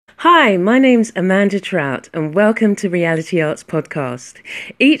Hi, my name's Amanda Trout and welcome to Reality Arts Podcast.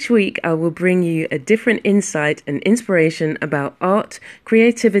 Each week I will bring you a different insight and inspiration about art,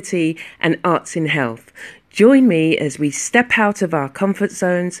 creativity and arts in health. Join me as we step out of our comfort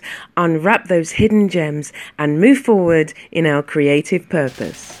zones, unwrap those hidden gems and move forward in our creative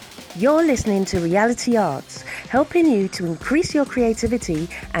purpose. You're listening to Reality Arts, helping you to increase your creativity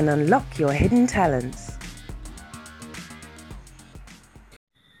and unlock your hidden talents.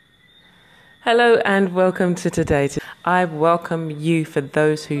 Hello and welcome to today. I welcome you for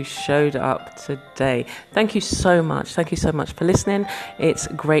those who showed up today. Thank you so much. Thank you so much for listening. It's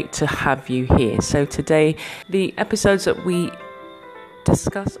great to have you here. So today, the episodes that we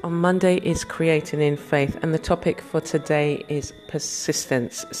discuss on Monday is creating in faith, and the topic for today is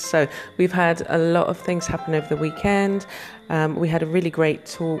persistence. So we've had a lot of things happen over the weekend. We had a really great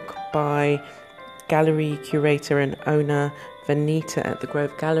talk by gallery curator and owner Vanita at the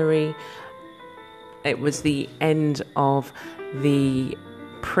Grove Gallery. It was the end of the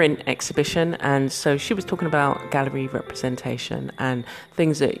print exhibition, and so she was talking about gallery representation and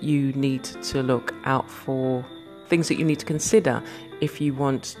things that you need to look out for, things that you need to consider if you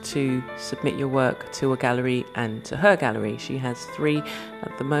want to submit your work to a gallery and to her gallery. She has 3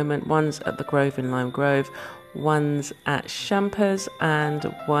 at the moment. One's at the Grove in Lime Grove, one's at Champers, and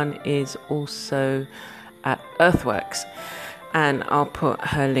one is also at Earthworks. And I'll put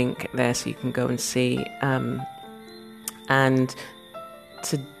her link there so you can go and see. And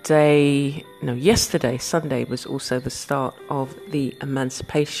yesterday, Sunday, was also the start of the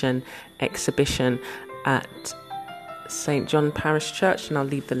Emancipation exhibition at St. John Parish Church, and I'll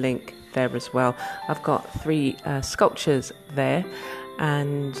leave the link there as well. I've got 3 sculptures there,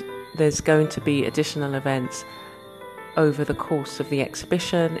 and there's going to be additional events over the course of the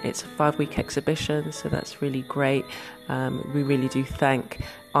exhibition. It's a 5-week exhibition, so that's really great. We really do thank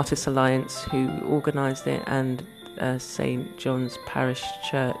Artists Alliance, who organised it, and St. John's Parish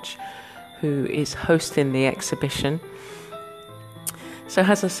Church, who is hosting the exhibition. So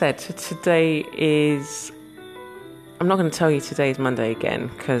as I said, today is... I'm not going to tell you today is Monday again,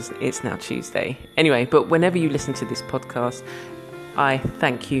 because it's now Tuesday. Anyway, but whenever you listen to this podcast, I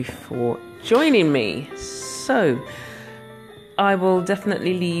thank you for joining me. So I will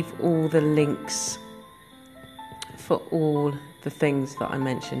definitely leave all the links for all the things that I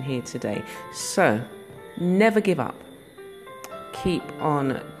mention here today. So, never give up. Keep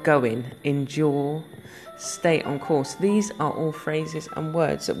on going. Endure. Stay on course. These are all phrases and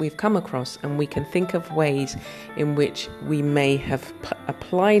words that we've come across, and we can think of ways in which we may have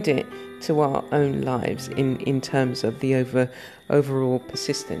applied it to our own lives in terms of the overall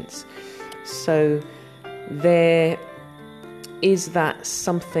persistence. So, there is that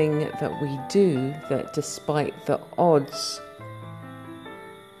something that we do that, despite the odds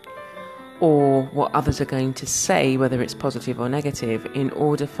or what others are going to say, whether it's positive or negative, in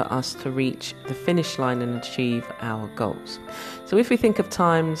order for us to reach the finish line and achieve our goals. So if we think of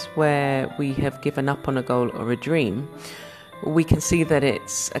times where we have given up on a goal or a dream, we can see that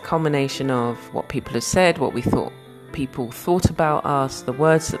it's a combination of what people have said, what we thought people thought about us, the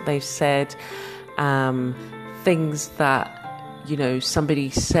words that they've said, things that somebody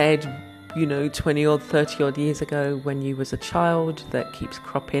said, 20 odd, 30 odd years ago when you was a child that keeps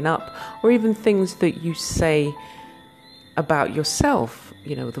cropping up, or even things that you say about yourself,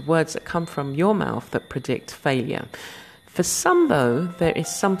 the words that come from your mouth that predict failure. For some, though, there is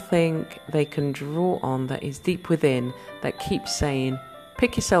something they can draw on that is deep within that keeps saying,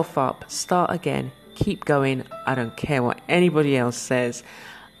 pick yourself up, start again, keep going. I don't care what anybody else says.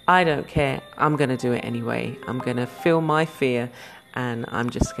 I don't care. I'm going to do it anyway. I'm going to feel my fear, and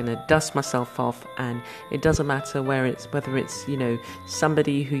I'm just going to dust myself off. And it doesn't matter whether it's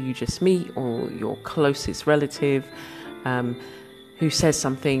somebody who you just meet or your closest relative who says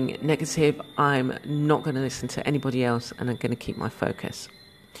something negative. I'm not going to listen to anybody else, and I'm going to keep my focus.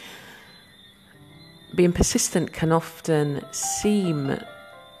 Being persistent can often seem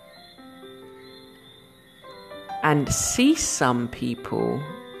and see some people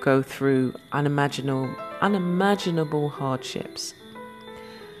go through unimaginable hardships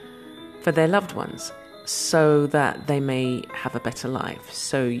for their loved ones so that they may have a better life.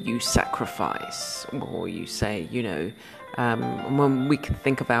 So you sacrifice, or you say, when we can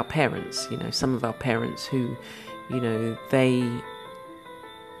think of our parents, some of our parents who, they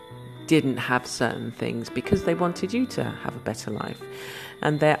didn't have certain things because they wanted you to have a better life.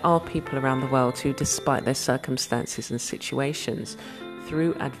 And there are people around the world who, despite their circumstances and situations,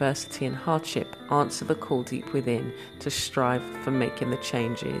 through adversity and hardship, answer the call deep within to strive for making the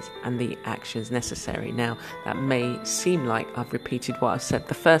changes and the actions necessary. Now, that may seem like I've repeated what I've said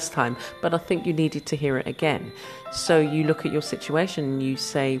the first time, but I think you needed to hear it again. So you look at your situation and you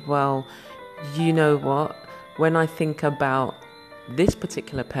say, well, you know what? When I think about this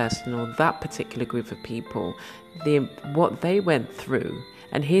particular person or that particular group of people, what they went through,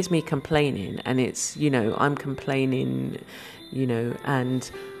 and here's me complaining, and it's, I'm complaining,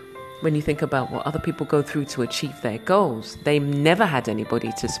 and when you think about what other people go through to achieve their goals, they never had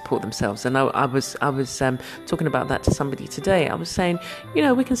anybody to support themselves. And I was talking about that to somebody today. I was saying,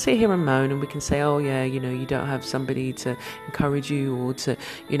 we can sit here and moan and we can say, oh yeah, you don't have somebody to encourage you or to,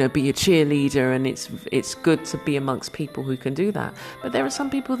 be a cheerleader, and it's good to be amongst people who can do that. But there are some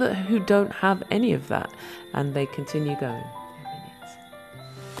people who don't have any of that, and they continue going.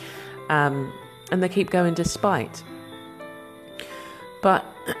 And they keep going despite. But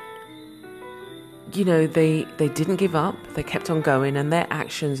they didn't give up. They kept on going, and their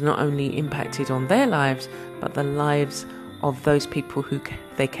actions not only impacted on their lives, but the lives of those people who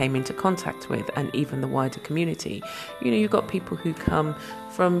they came into contact with, and even the wider community. You've got people who come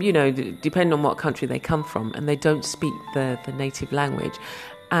from, depending on what country they come from, and they don't speak the native language.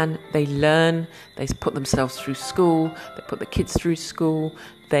 And they learn, they put themselves through school, they put the kids through school,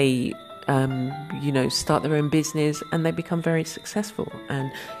 they start their own business, and they become very successful.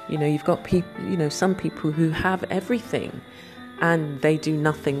 And you've got people, some people who have everything and they do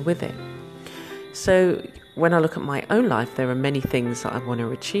nothing with it. So when I look at my own life, there are many things that I want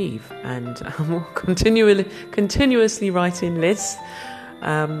to achieve, and I'm continuously writing lists.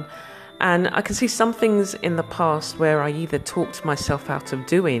 And I can see some things in the past where I either talked myself out of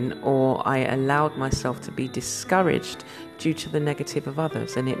doing, or I allowed myself to be discouraged due to the negative of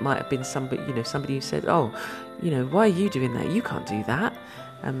others. And it might have been somebody who said, oh, why are you doing that? You can't do that.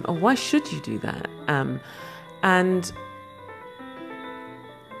 Or why should you do that? And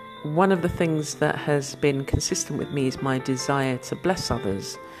one of the things that has been consistent with me is my desire to bless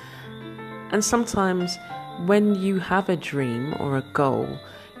others. And sometimes when you have a dream or a goal,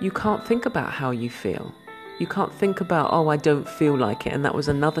 you can't think about how you feel. You can't think about, oh, I don't feel like it. And that was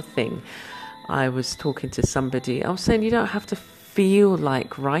another thing. I was talking to somebody. I was saying, you don't have to feel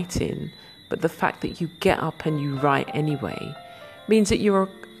like writing, but the fact that you get up and you write anyway means that you're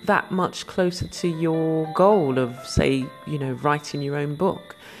that much closer to your goal of, say, writing your own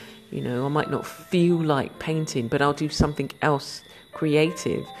book. I might not feel like painting, but I'll do something else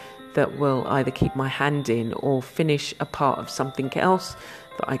creative that will either keep my hand in or finish a part of something else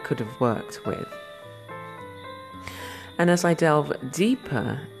that I could have worked with. And as I delve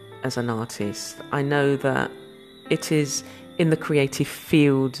deeper as an artist, I know that it is in the creative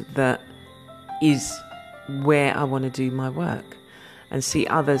field that is where I want to do my work, and see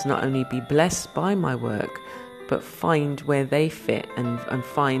others not only be blessed by my work, but find where they fit and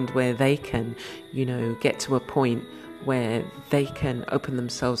find where they can, get to a point where they can open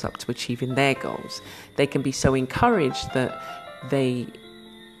themselves up to achieving their goals. They can be so encouraged that they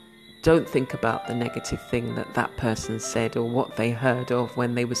don't think about the negative thing that person said or what they heard of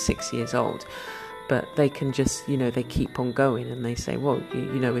when they were 6 years old. But they can just, they keep on going, and they say, well,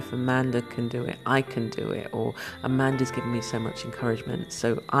 if Amanda can do it, I can do it. Or Amanda's given me so much encouragement,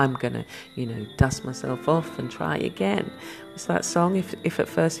 so I'm going to, dust myself off and try again. What's that song? If at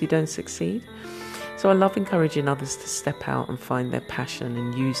first you don't succeed. So I love encouraging others to step out and find their passion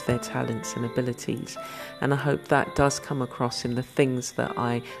and use their talents and abilities. And I hope that does come across in the things that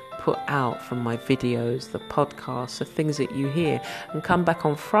I put out from my videos, the podcasts, the things that you hear. And come back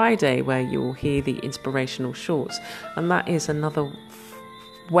on Friday where you'll hear the inspirational shorts. And that is another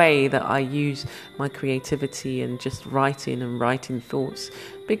way that I use my creativity and just writing thoughts.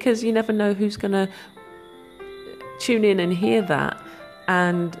 Because you never know who's going to tune in and hear that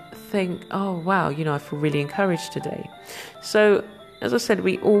and think, oh wow, I feel really encouraged today. So as I said,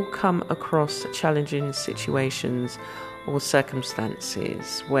 we all come across challenging situations or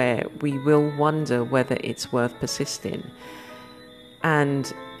circumstances where we will wonder whether it's worth persisting,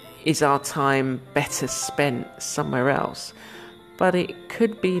 and is our time better spent somewhere else. But it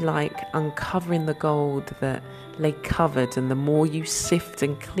could be like uncovering the gold that lay covered, and the more you sift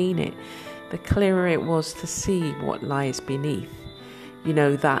and clean it, the clearer it was to see what lies beneath.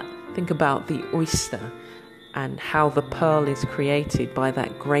 Think about the oyster and how the pearl is created by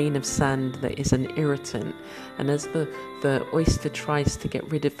that grain of sand that is an irritant. And as the oyster tries to get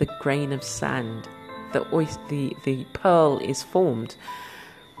rid of the grain of sand, the pearl is formed.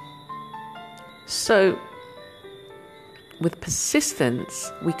 So with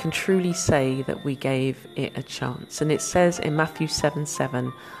persistence, we can truly say that we gave it a chance. And it says in Matthew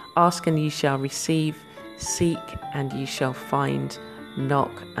 7:7, ask and ye shall receive, seek and ye shall find,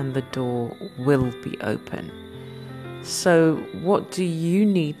 knock and the door will be open. So what do you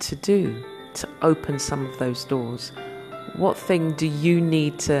need to do to open some of those doors? What thing do you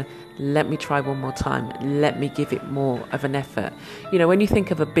need to let me try one more time? Let me give it more of an effort. You know, when you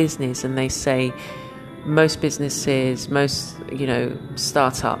think of a business and they say most businesses, most,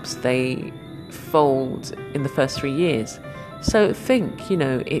 startups, they fold in the first 3 years. So think,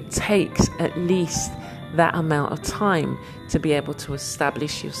 it takes at least that amount of time to be able to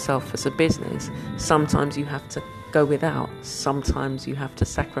establish yourself as a business. Sometimes you have to go without. Sometimes you have to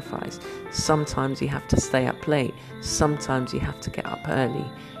sacrifice. Sometimes you have to stay up late. Sometimes you have to get up early,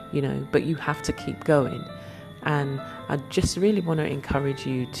 but you have to keep going. And I just really want to encourage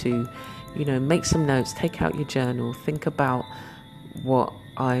you to, make some notes, take out your journal, think about what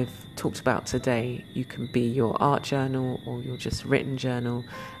I've talked about today. You can be your art journal or your just written journal,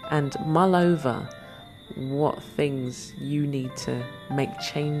 and mull over what things you need to make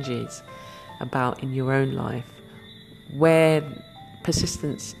changes about in your own life, where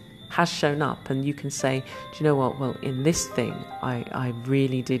persistence has shown up, and you can say, do you know what, well, in this thing I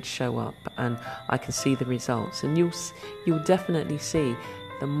really did show up and I can see the results. And you'll definitely see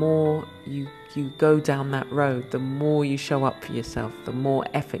the more you go down that road, the more you show up for yourself, the more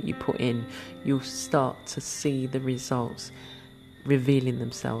effort you put in, you'll start to see the results revealing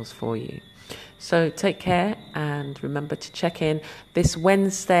themselves for you. So take care, and remember to check in. This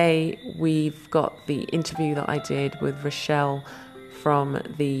Wednesday, we've got the interview that I did with Rochelle from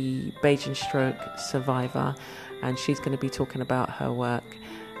the Beige and Stroke survivor, and she's going to be talking about her work.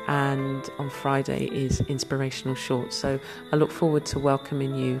 And on Friday is Inspirational Shorts. So I look forward to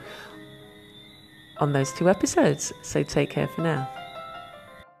welcoming you on those 2 episodes. So take care for now.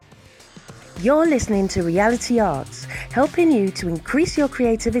 You're listening to Reality Arts, helping you to increase your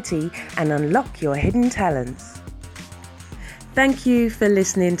creativity and unlock your hidden talents. Thank you for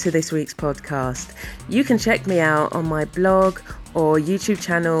listening to this week's podcast. You can check me out on my blog or YouTube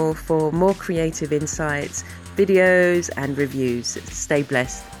channel for more creative insights, videos and reviews. Stay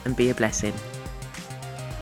blessed and be a blessing.